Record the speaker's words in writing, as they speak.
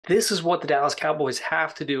This is what the Dallas Cowboys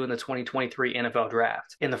have to do in the 2023 NFL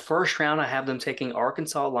Draft. In the first round, I have them taking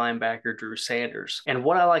Arkansas linebacker Drew Sanders. And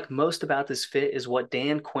what I like most about this fit is what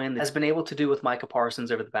Dan Quinn has been able to do with Micah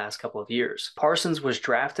Parsons over the past couple of years. Parsons was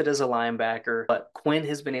drafted as a linebacker, but Quinn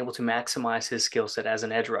has been able to maximize his skill set as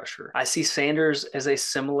an edge rusher. I see Sanders as a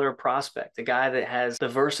similar prospect, a guy that has the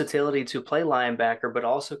versatility to play linebacker, but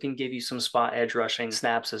also can give you some spot edge rushing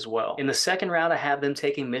snaps as well. In the second round, I have them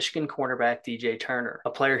taking Michigan cornerback DJ Turner, a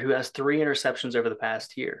player who has 3 interceptions over the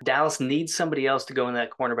past year. Dallas needs somebody else to go in that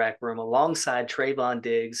cornerback room alongside Trayvon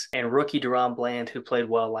Diggs and rookie Deron Bland, who played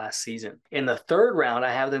well last season. In the third round,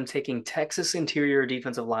 I have them taking Texas interior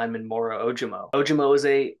defensive lineman Moro Ojomo. Ojomo is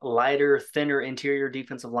a lighter, thinner interior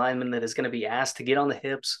defensive lineman that is going to be asked to get on the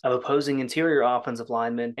hips of opposing interior offensive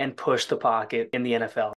linemen and push the pocket in the NFL.